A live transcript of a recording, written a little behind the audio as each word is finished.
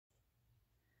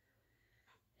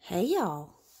Hey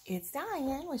y'all, it's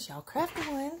Diane with Y'all Crafty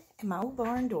One and my old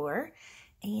barn door,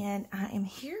 and I am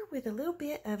here with a little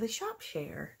bit of a shop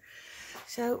share.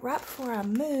 So right before I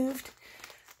moved,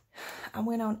 I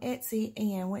went on Etsy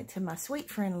and went to my sweet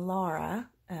friend Laura.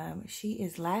 She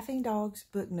is Laughing Dogs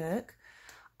Book Nook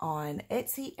on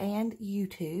Etsy and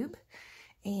YouTube,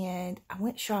 and I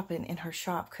went shopping in her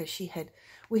shop because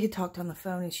we had talked on the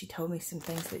phone and she told me some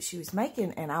things that she was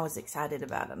making and I was excited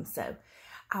about them. So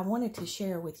I wanted to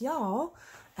share with y'all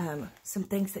some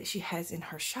things that she has in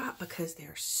her shop because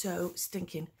they're so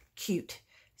stinking cute.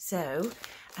 So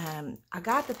I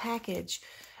got the package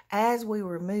as we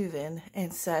were moving,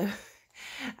 and so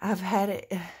I've had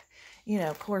it,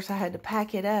 of course I had to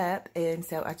pack it up, and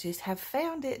so I just have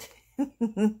found it.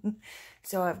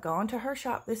 So I've gone to her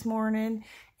shop this morning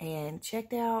and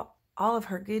checked out all of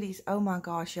her goodies. Oh my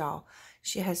gosh, y'all.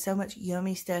 She has so much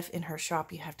yummy stuff in her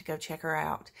shop. You have to go check her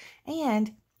out.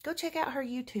 And go check out her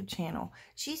YouTube channel.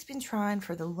 She's been trying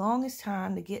for the longest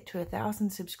time to get to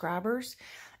 1,000 subscribers.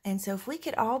 And so if we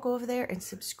could all go over there and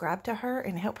subscribe to her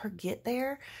and help her get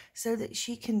there so that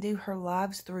she can do her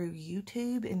lives through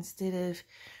YouTube instead of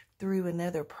through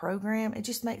another program, it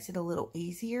just makes it a little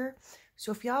easier.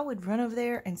 So if y'all would run over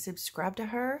there and subscribe to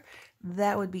her,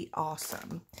 that would be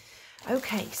awesome.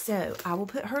 Okay, so I will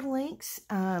put her links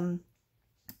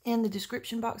in the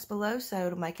description box below, so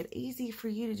it'll make it easy for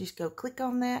you to just go click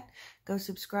on that, go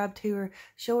subscribe to her,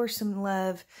 show her some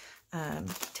love,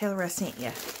 tell her I sent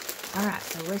you. All right,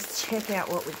 so let's check out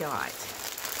what we got.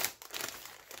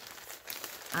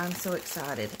 I'm so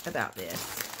excited about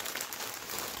this.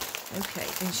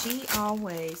 Okay, and she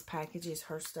always packages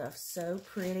her stuff so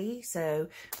pretty, so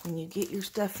when you get your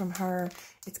stuff from her,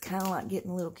 it's kind of like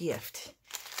getting a little gift.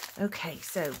 Okay,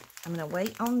 so I'm going to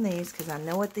wait on these because I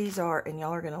know what these are, and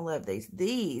y'all are going to love these.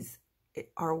 These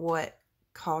are what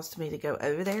caused me to go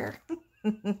over there.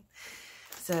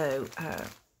 So,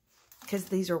 because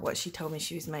these are what she told me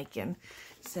she was making.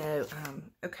 So,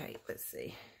 okay, let's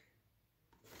see.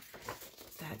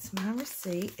 That's my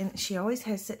receipt, and she always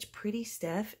has such pretty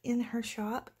stuff in her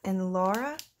shop. And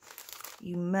Laura,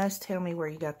 you must tell me where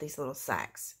you got these little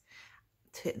sacks.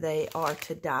 They are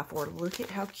to die for. Look at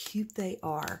how cute they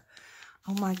are.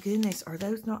 Oh my goodness, are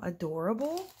those not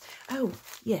adorable? Oh,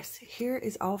 yes, here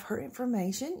is all of her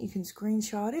information. You can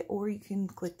screenshot it or you can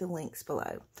click the links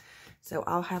below. So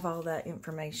I'll have all that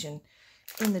information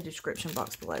in the description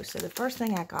box below. So the first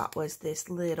thing I got was this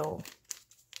little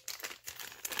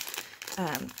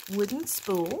wooden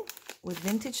spool with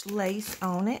vintage lace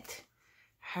on it.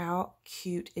 How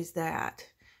cute is that?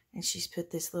 And she's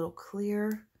put this little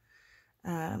clear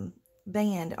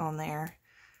band on there,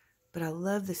 but I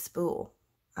love the spool.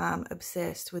 I'm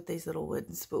obsessed with these little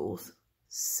wooden spools.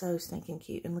 So stinking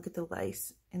cute. And look at the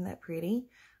lace. Isn't that pretty?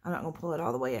 I'm not going to pull it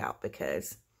all the way out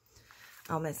because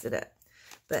I'll mess it up,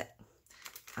 but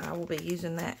I will be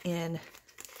using that in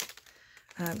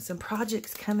some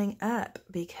projects coming up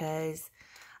because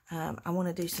I want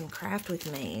to do some craft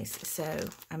with me's, so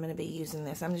I'm going to be using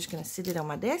this. I'm just going to sit it on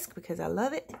my desk because I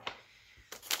love it.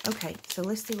 Okay, so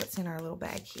let's see what's in our little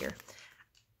bag here.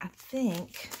 I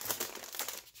think,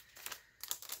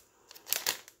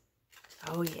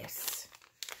 oh yes.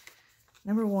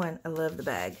 Number one, I love the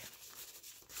bag.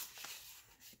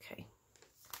 Okay.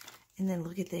 And then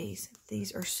look at these.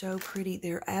 These are so pretty.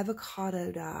 They're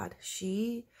avocado dyed.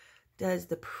 She does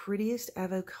the prettiest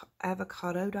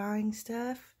avocado dyeing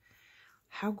stuff.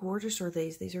 How gorgeous are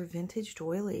these? These are vintage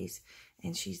doilies,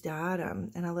 and she's dyed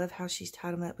them. And I love how she's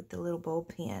tied them up with the little bulb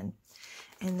pin.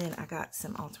 And then I got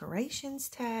some alterations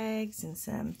tags and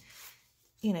some,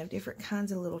 different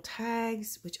kinds of little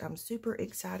tags, which I'm super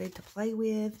excited to play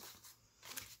with.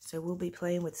 So we'll be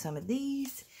playing with some of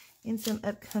these in some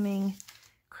upcoming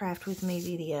Craft With Me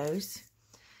videos.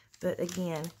 But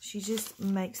again, she just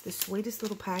makes the sweetest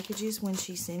little packages when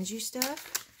she sends you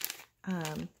stuff.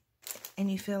 And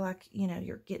you feel like,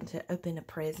 you're getting to open a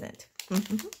present. All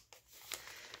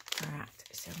right,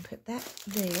 so I'll put that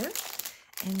there.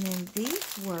 And then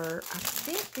these were, I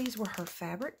think these were her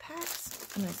fabric packs.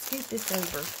 I'm going to scoot this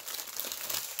over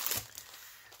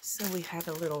so we have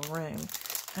a little room.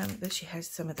 But she has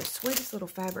some of the sweetest little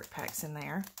fabric packs in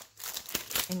there.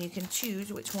 And you can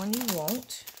choose which one you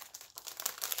want.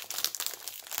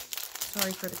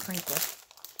 Sorry for the crinkle.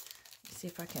 Let's see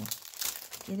if I can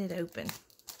get it open.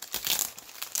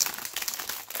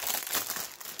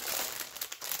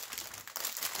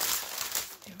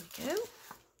 There we go.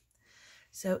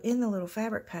 So in the little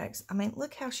fabric packs, I mean,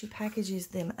 look how she packages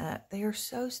them up. They are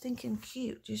so stinking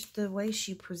cute, just the way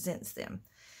she presents them.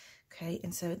 Okay,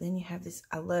 and so then you have this.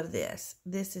 I love this.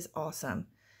 This is awesome.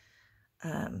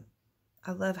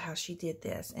 I love how she did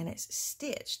this, and it's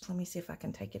stitched. Let me see if I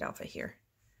can take it off of here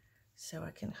so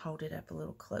I can hold it up a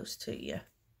little close to you.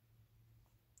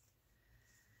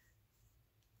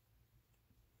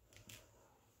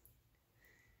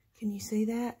 Can you see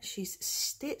that? She's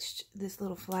stitched this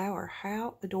little flower.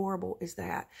 How adorable is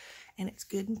that? And it's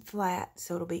good and flat,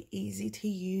 so it'll be easy to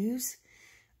use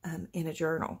in a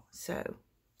journal. So,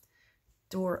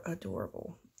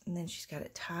 adorable. And then she's got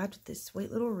it tied with this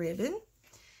sweet little ribbon.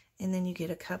 And then you get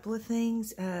a couple of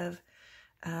things of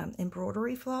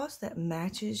embroidery floss that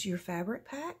matches your fabric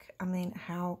pack. I mean,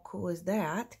 how cool is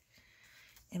that?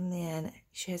 And then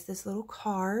she has this little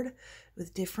card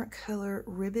with different color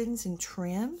ribbons and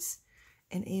trims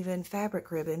and even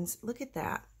fabric ribbons. Look at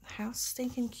that. How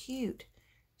stinking cute.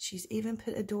 She's even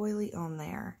put a doily on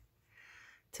there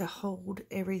to hold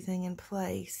everything in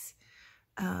place.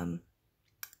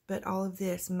 But all of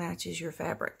this matches your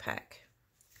fabric pack.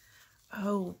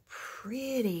 Oh,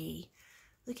 pretty.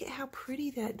 Look at how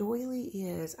pretty that doily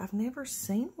is. I've never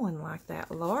seen one like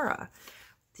that, Laura.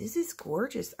 This is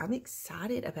gorgeous. I'm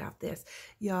excited about this.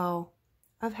 Y'all,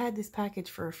 I've had this package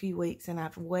for a few weeks and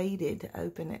I've waited to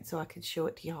open it so I could show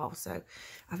it to y'all. So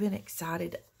I've been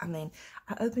excited. I mean,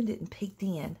 I opened it and peeked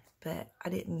in, but I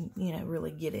didn't, you know,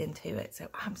 really get into it. So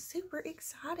I'm super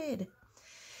excited.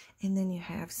 And then you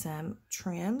have some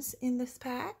trims in this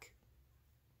pack.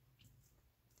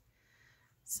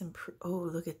 Oh,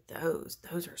 look at those.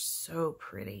 Those are so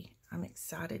pretty. I'm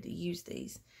excited to use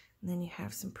these. And then you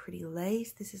have some pretty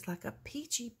lace. This is like a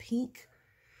peachy pink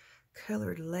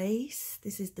colored lace.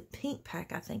 This is the pink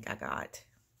pack I think I got.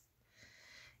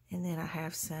 And then I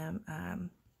have some,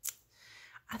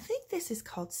 I think this is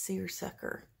called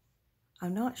seersucker.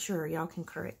 I'm not sure. Y'all can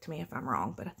correct me if I'm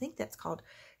wrong, but I think that's called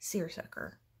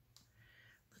seersucker.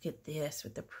 Look at this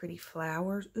with the pretty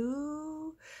flowers.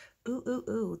 Ooh, ooh, ooh,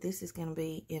 ooh. This is going to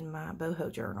be in my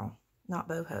boho journal. Not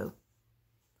boho.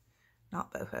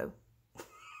 Not boho.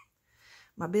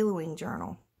 My billowing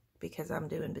journal, because I'm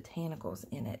doing botanicals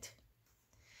in it.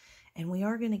 And we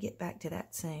are going to get back to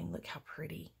that soon. Look how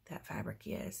pretty that fabric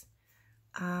is.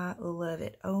 I love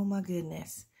it. Oh my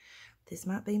goodness. This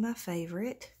might be my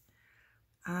favorite.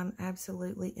 I'm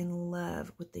absolutely in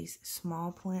love with these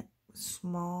small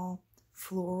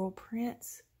floral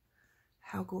prints.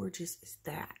 How gorgeous is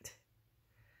that?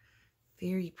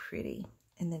 Very pretty.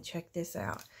 And then check this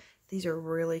out. These are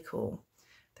really cool.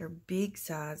 They're big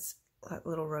size, like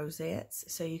little rosettes,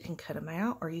 so you can cut them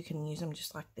out or you can use them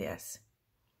just like this.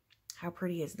 How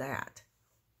pretty is that?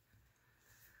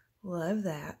 Love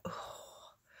that.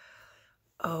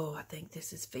 Oh, I think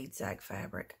this is feed sag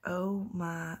fabric. Oh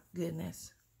my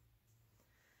goodness.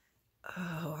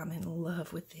 Oh, I'm in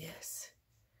love with this.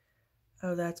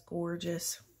 Oh, that's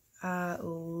gorgeous. I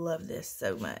love this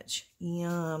so much.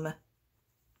 Yum.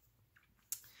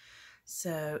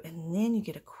 So, and then you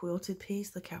get a quilted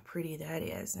piece. Look how pretty that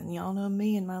is. And y'all know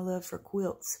me and my love for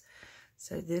quilts.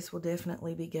 So this will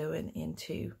definitely be going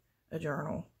into a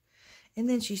journal. And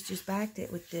then she's just backed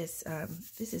it with this.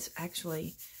 This is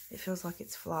actually, it feels like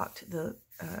it's flocked, the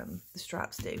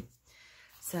stripes do.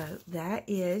 So that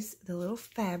is the little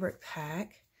fabric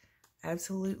pack.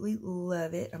 Absolutely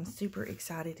love it. I'm super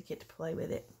excited to get to play with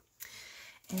it.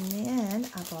 And then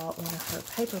I bought one of her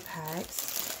paper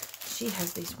packs. She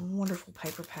has these wonderful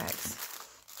paper packs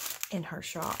in her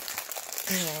shop.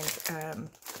 And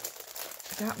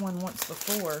I got one once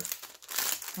before.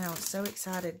 And I was so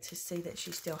excited to see that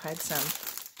she still had some.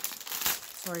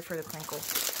 Sorry for the crinkle.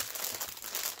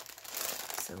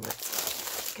 So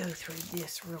let's go through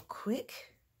this real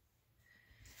quick.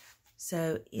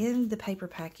 So in the paper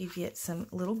pack, you get some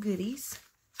little goodies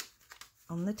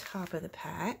on the top of the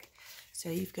pack. So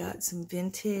you've got some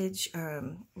vintage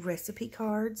recipe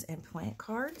cards and plant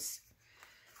cards.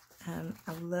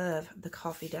 I love the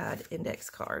coffee dyed index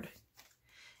card.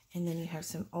 And then you have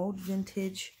some old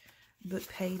vintage book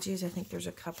pages. I think there's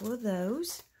a couple of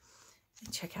those.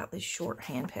 And check out this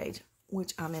shorthand page,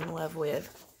 which I'm in love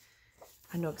with.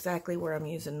 I know exactly where I'm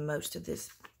using most of this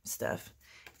stuff.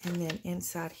 And then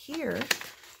inside here,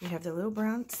 you have the little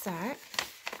brown sack.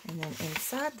 And then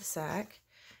inside the sack,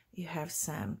 you have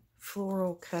some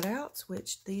floral cutouts,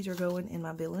 which these are going in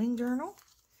my billowing journal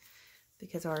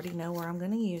because I already know where I'm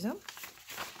going to use them.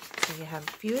 So you have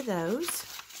a few of those.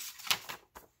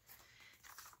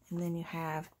 And then you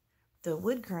have the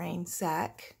wood grain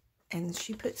sack, and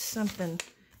she puts something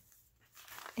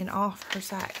in all her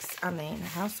sacks. I mean,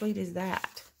 how sweet is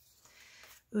that?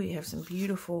 Ooh, you have some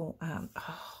beautiful,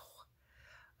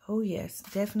 oh yes,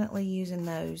 definitely using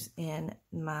those in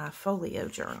my folio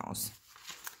journals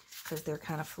because they're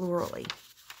kind of florally.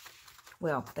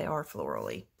 Well, they are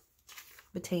florally.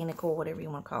 botanical, whatever you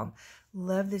want to call them.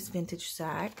 Love this vintage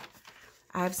sack.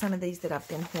 I have some of these that I've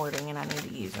been hoarding and I need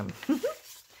to use them.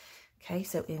 Okay,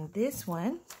 so in this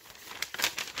one,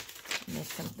 I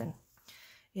missed something.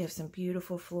 You have some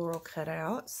beautiful floral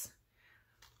cutouts.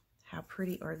 How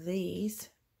pretty are these?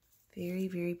 Very,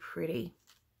 very pretty.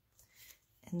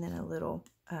 And then a little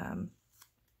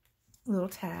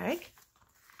tag.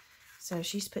 So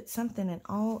she's put something in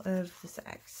all of the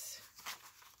sacks.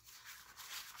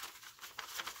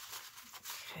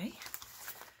 Okay.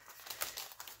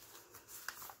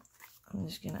 I'm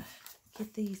just going to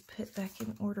get these put back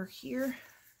in order here.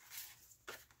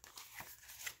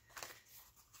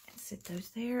 And sit those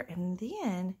there. And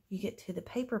then you get to the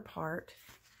paper part.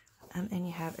 And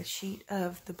you have a sheet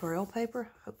of the Braille paper.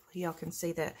 Hopefully y'all can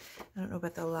see that. I don't know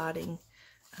about the lighting.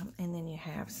 And then you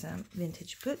have some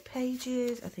vintage book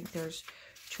pages. I think there's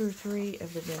 2 or 3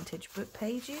 of the vintage book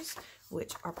pages,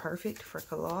 which are perfect for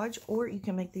collage, or you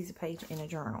can make these a page in a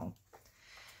journal.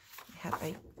 You have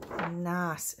a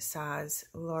nice size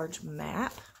large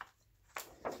map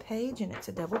page, and it's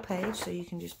a double page, so you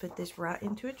can just put this right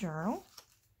into a journal.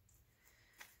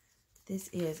 This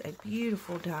is a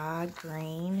beautiful dyed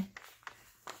green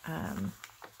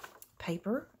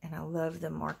paper, and I love the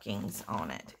markings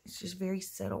on it. It's just very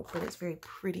subtle, but it's very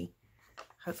pretty.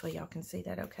 Hopefully y'all can see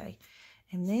that okay.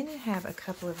 And then you have a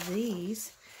couple of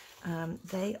these.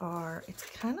 It's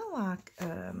kind of like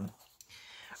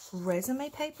resume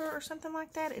paper or something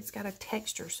like that. It's got a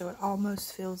texture, so it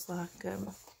almost feels like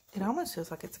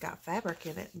it's got fabric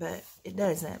in it, but it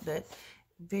doesn't. But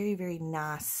very, very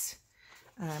nice.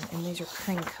 And these are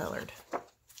cream colored.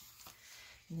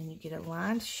 And then you get a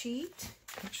lined sheet.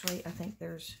 Actually, I think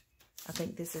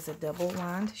this is a double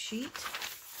lined sheet.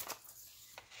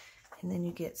 And then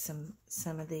you get some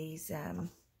of these,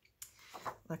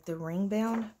 like the ring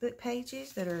bound book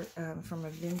pages that are from a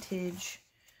vintage,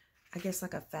 I guess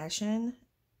like a fashion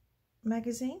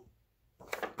magazine.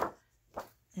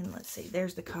 And let's see,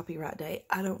 there's the copyright date.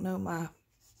 I don't know my,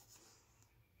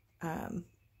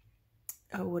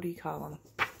 oh, what do you call them?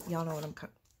 Y'all know what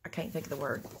I can't think of the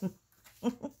word.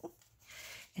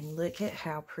 And look at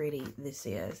how pretty this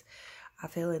is. I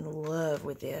fell in love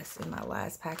with this in my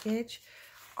last package.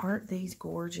 Aren't these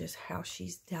gorgeous how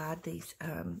she's dyed these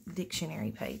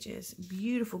dictionary pages?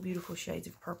 Beautiful, beautiful shades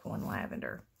of purple and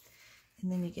lavender.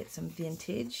 And then you get some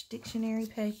vintage dictionary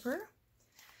paper.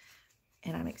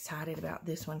 And I'm excited about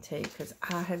this one too, because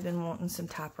I have been wanting some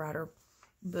typewriter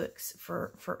books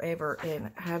for forever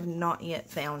and have not yet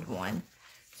found one.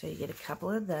 So you get a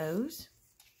couple of those.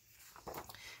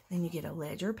 Then you get a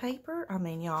ledger paper. I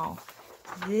mean, y'all,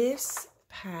 this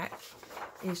pack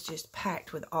is just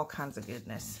packed with all kinds of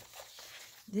goodness.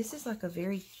 This is like a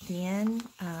very thin,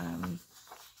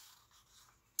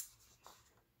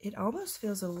 it almost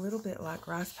feels a little bit like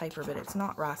rice paper, but it's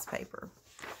not rice paper.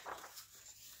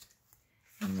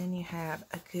 And then you have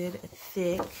a good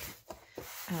thick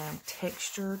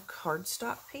textured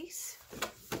cardstock piece,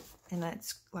 and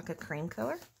that's like a cream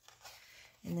color.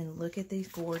 And then look at these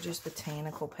gorgeous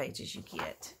botanical pages you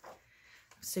get.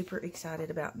 I'm super excited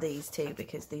about these too,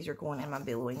 because these are going in my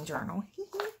billowing journal.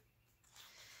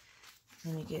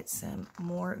 Then you get some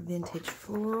more vintage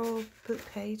floral book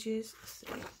pages. Let's see.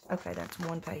 Okay, that's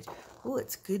one page. Oh,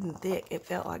 it's good and thick. It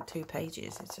felt like 2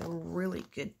 pages. It's a really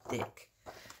good thick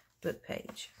book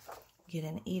page. Get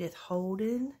an Edith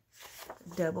Holden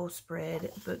double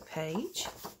spread book page.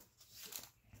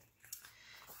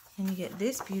 And you get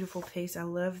this beautiful piece. I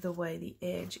love the way the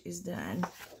edge is done.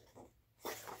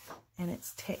 And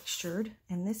it's textured.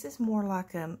 And this is more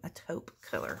like a taupe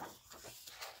color.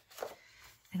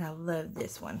 And I love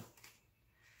this one.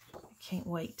 I can't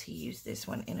wait to use this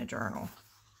one in a journal.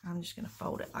 I'm just going to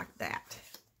fold it like that.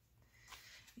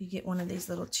 You get one of these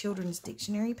little children's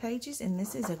dictionary pages. And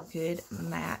this is a good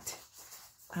matte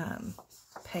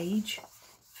page.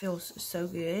 Feels so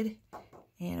good.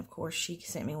 And of course, she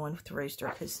sent me one with the rooster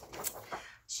because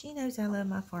she knows I love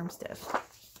my farm stuff.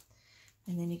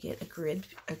 And then you get a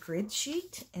grid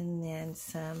sheet, and then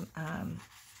some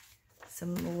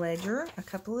ledger, a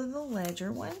couple of the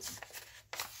ledger ones.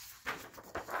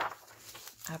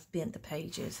 I've bent the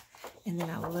pages, and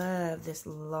then I love this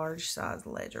large size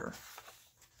ledger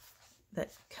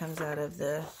that comes out of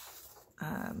the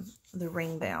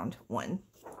ring bound one.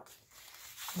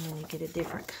 And then you get a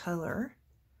different color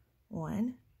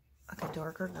one, like a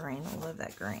darker green. I love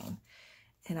that green.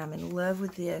 And I'm in love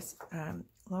with this.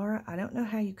 Laura, I don't know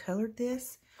how you colored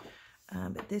this,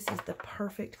 but this is the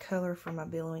perfect color for my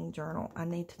billowing journal. I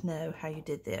need to know how you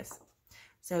did this.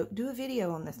 So do a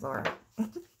video on this, Laura.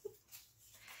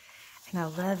 And I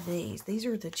love these. These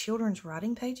are the children's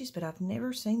writing pages, but I've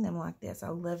never seen them like this. I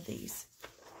love these.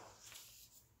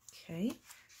 Okay,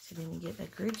 so then you get a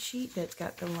grid sheet that's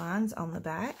got the lines on the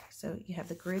back. So you have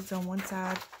the grids on one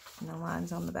side and the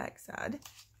lines on the back side,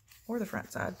 or the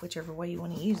front side, whichever way you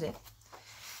want to use it.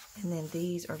 And then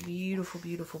these are beautiful,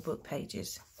 beautiful book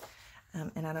pages.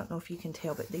 And I don't know if you can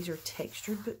tell, but these are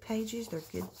textured book pages. They're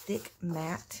good, thick,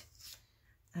 matte,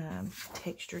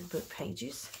 textured book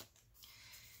pages.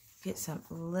 Get some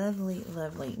lovely,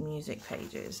 lovely music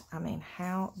pages. I mean,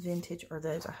 how vintage are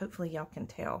those? Hopefully y'all can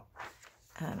tell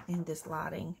in this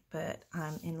lighting, but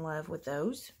I'm in love with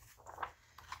those.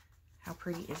 How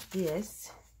pretty is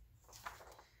this?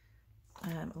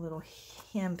 A little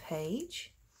hymn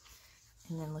page.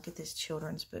 And then look at this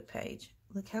children's book page.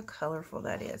 Look how colorful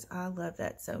that is. I love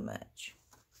that so much.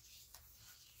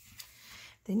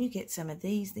 Then you get some of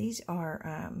these. These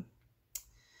are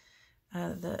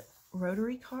the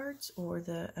Rotary cards, or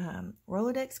the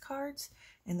Rolodex cards,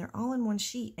 and they're all in one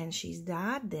sheet, and she's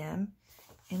dyed them,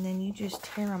 and then you just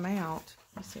tear them out.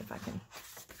 Let me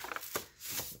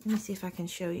see if I can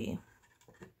show you.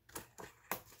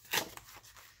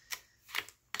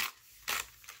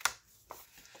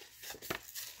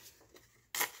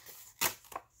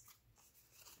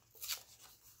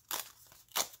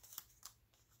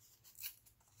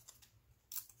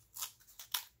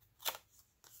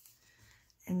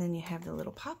 And then you have the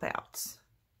little pop-outs.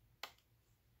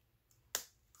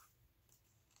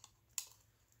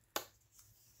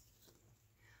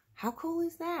 How cool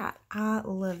is that? I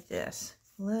love this.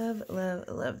 Love, love,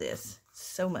 love this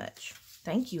so much.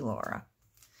 Thank you, Laura.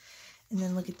 And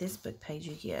then look at this book page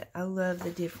you get. I love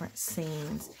the different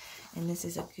scenes. And this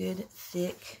is a good,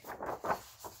 thick,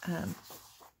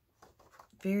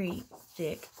 very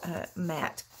thick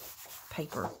matte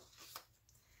paper.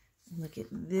 Look at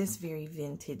this very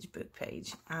vintage book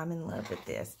page. I'm in love with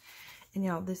this. And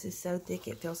y'all, this is so thick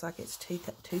it feels like it's two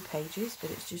pages, but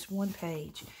it's just one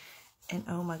page. And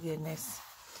oh my goodness,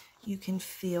 you can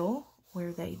feel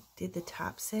where they did the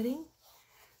typesetting.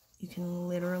 You can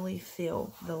literally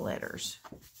feel the letters.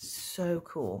 So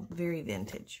cool. Very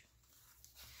vintage.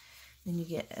 Then you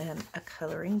get a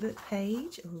coloring book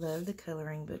page. I love the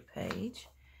coloring book page.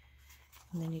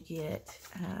 And then you get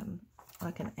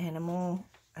like an animal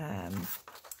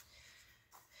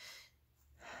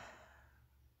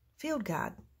field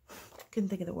guide. Couldn't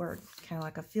think of the word. Kind of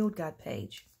like a field guide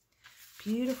page.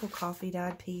 Beautiful coffee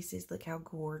dyed pieces. Look how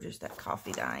gorgeous that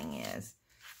coffee dyeing is.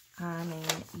 I mean,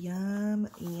 yum,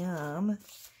 yum.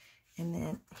 And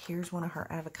then here's one of her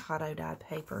avocado dyed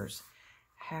papers.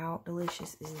 How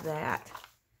delicious is that?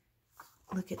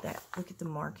 Look at that. Look at the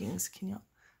markings. Can y'all,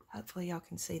 hopefully y'all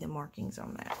can see the markings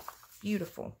on that.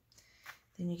 Beautiful.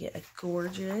 Then you get a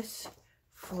gorgeous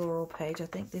floral page. I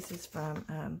think this is from,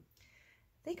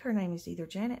 I think her name is either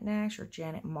Janet Nash or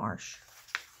Janet Marsh.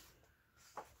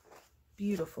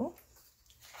 Beautiful.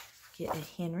 Get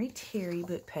a Henry Terry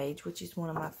book page, which is one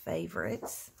of my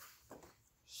favorites.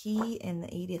 He and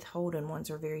the Edith Holden ones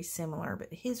are very similar,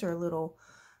 but his are a little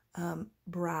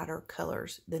brighter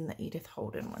colors than the Edith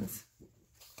Holden ones.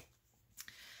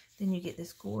 Then you get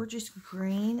this gorgeous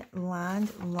green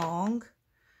lined long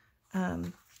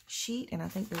sheet, and I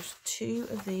think there's two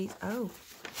of these. Oh,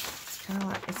 it's kind of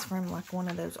like, it's from like one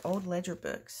of those old ledger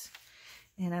books.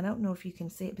 And I don't know if you can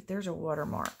see it, but there's a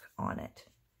watermark on it,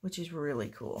 which is really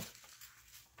cool.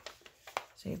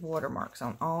 So you have watermarks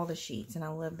on all the sheets, and I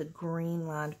love the green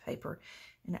lined paper.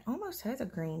 And it almost has a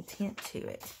green tint to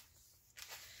it.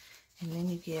 And then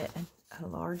you get a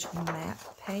large map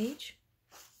page.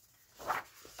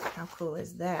 How cool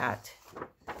is that?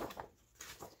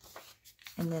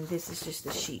 And then this is just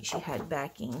the sheet she had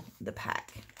backing the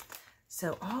pack.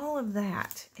 So all of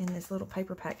that in this little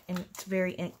paper pack, and it's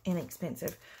very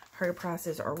inexpensive. Her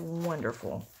prices are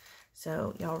wonderful.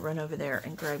 So y'all run over there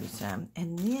and grab you some.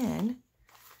 And then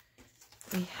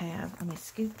we have, let me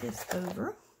scoot this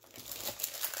over.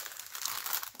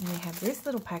 And we have this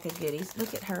little pack of goodies.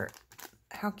 Look at her.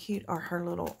 How cute are her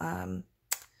little,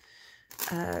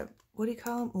 what do you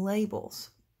call them?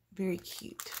 Labels. Very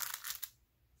cute.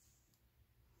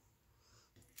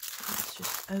 Let's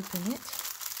just open it.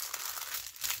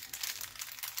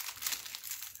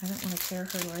 I don't want to tear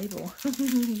her label.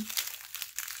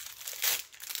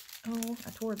 Oh,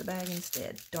 I tore the bag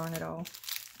instead. Darn it all.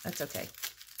 That's okay.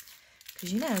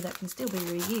 Because you know that can still be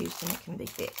reused and it can be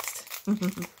fixed.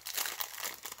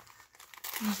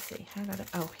 Let's see. How did I...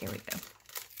 Oh, here we go.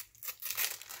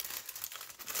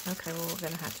 Okay, well, we're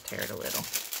going to have to tear it a little.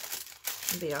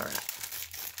 It'll be all right.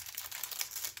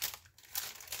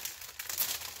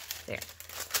 There.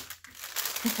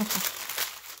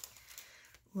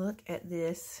 Look at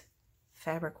this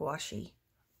fabric washi.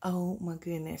 Oh my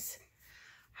goodness.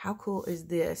 How cool is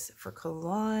this for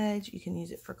collage? You can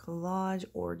use it for collage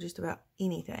or just about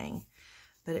anything.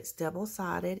 But it's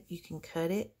double-sided. You can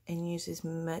cut it and use as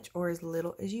much or as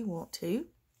little as you want to.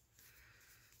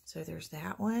 So there's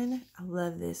that one. I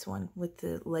love this one with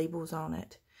the labels on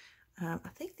it. I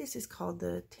think this is called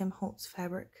the Tim Holtz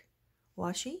fabric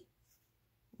washi.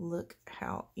 Look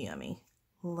how yummy.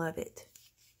 Love it.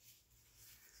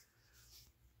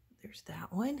 There's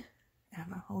that one.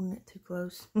 Am I holding it too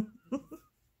close?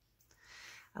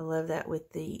 I love that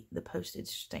with the postage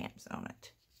stamps on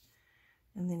it.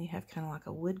 And then you have kind of like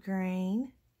a wood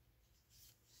grain.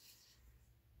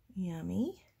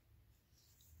 Yummy.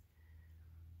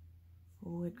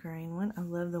 Wood grain one. I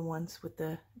love the ones with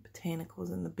the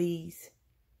botanicals and the bees.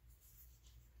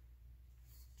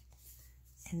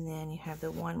 And then you have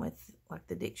the one with like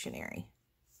the dictionary.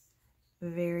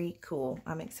 Very cool.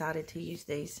 I'm excited to use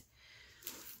these.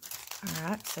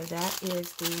 Alright, so that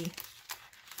is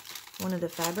one of the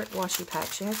fabric washi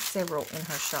packs. She has several in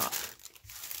her shop.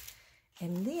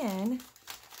 And then,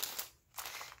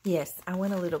 yes, I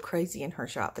went a little crazy in her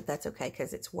shop, but that's okay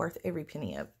because it's worth every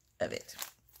penny of it.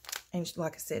 And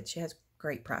like I said, she has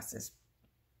great prices.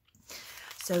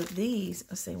 So these,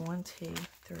 let's see, 1, 2,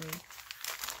 3,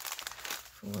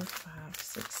 4, 5,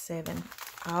 6, 7.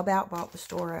 I about bought the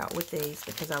store out with these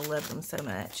because I love them so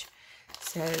much.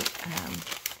 So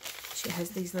she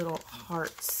has these little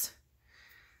hearts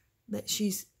that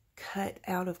she's cut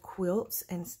out of quilts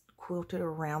and quilted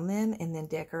around them and then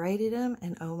decorated them.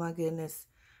 And oh my goodness,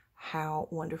 how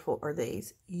wonderful are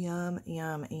these? Yum,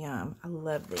 yum, yum. I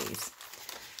love these.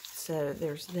 So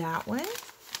there's that one.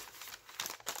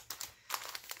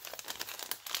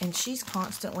 And she's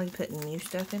constantly putting new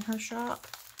stuff in her shop.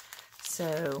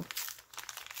 So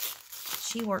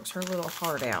she works her little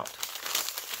heart out,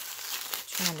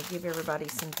 trying to give everybody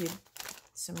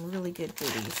some really good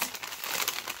goodies.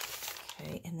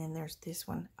 Okay, and then there's this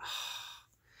one. Oh,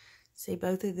 see,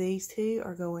 both of these two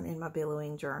are going in my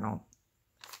billowing journal.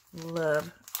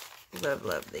 Love, love,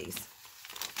 love these.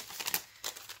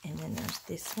 And then there's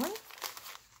this one.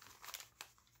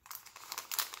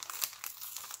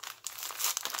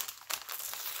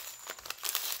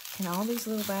 And all these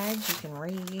little bags you can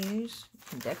reuse. You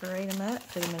can decorate them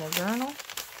up, put them in a journal.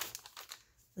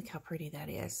 Look how pretty that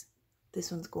is.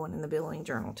 This one's going in the billowing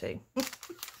journal too.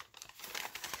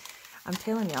 I'm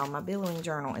telling y'all, my billowing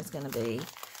journal is going to be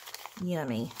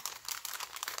yummy.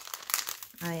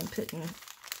 I am putting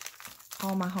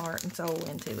all my heart and soul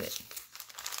into it.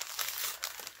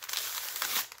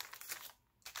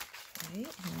 Okay, and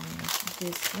then there's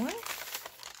this one.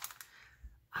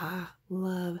 I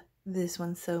love this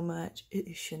one so much. It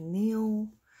is chenille.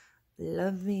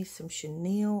 Love me some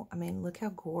chenille. I mean, look how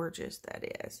gorgeous that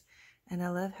is. And I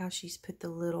love how she's put the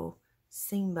little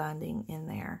seam binding in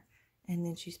there. And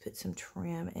then she's put some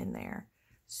trim in there.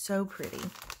 So pretty.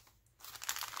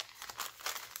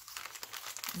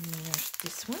 And then there's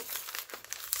this one.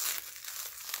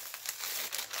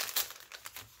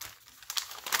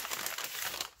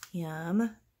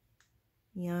 Yum.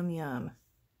 Yum, yum.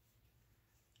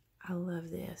 I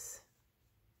love this.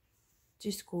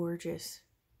 Just gorgeous.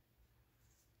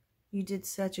 You did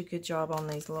such a good job on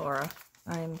these, Laura.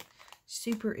 I'm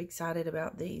super excited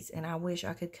about these, and I wish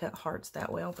I could cut hearts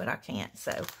that well, but I can't,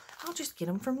 so I'll just get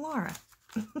them from Laura.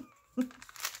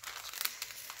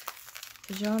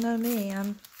 Because y'all know me,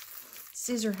 I'm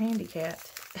scissor handicapped.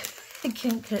 I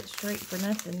can't cut straight for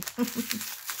nothing.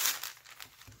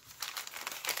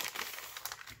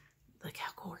 Look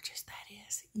how gorgeous that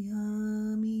is.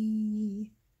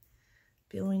 Yummy.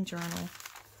 Billowing journal.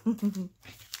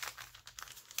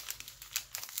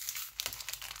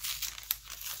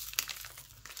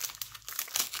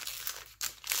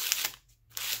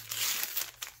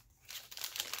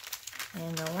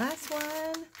 And the last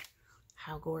one,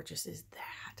 how gorgeous is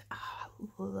that? Oh,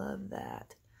 I love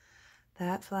that.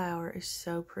 That flower is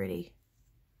so pretty.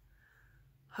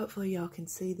 Hopefully y'all can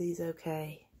see these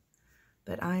okay.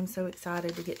 But I'm so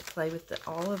excited to get to play with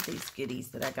all of these goodies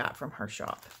that I got from her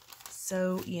shop.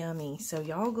 So yummy. So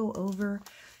y'all go over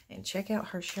and check out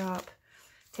her shop.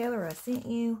 Tell her I sent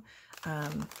you.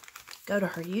 Go to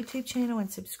her YouTube channel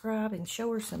and subscribe and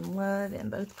show her some love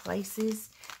in both places.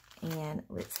 And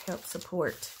let's help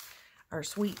support our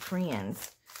sweet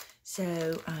friends.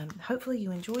 So hopefully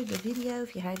you enjoyed the video.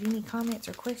 If you have any comments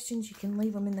or questions, you can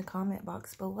leave them in the comment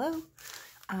box below.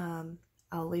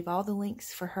 I'll leave all the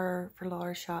links for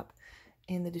Laura's shop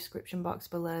in the description box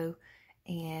below.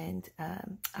 And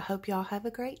I hope y'all have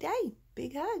a great day.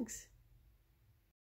 Big hugs.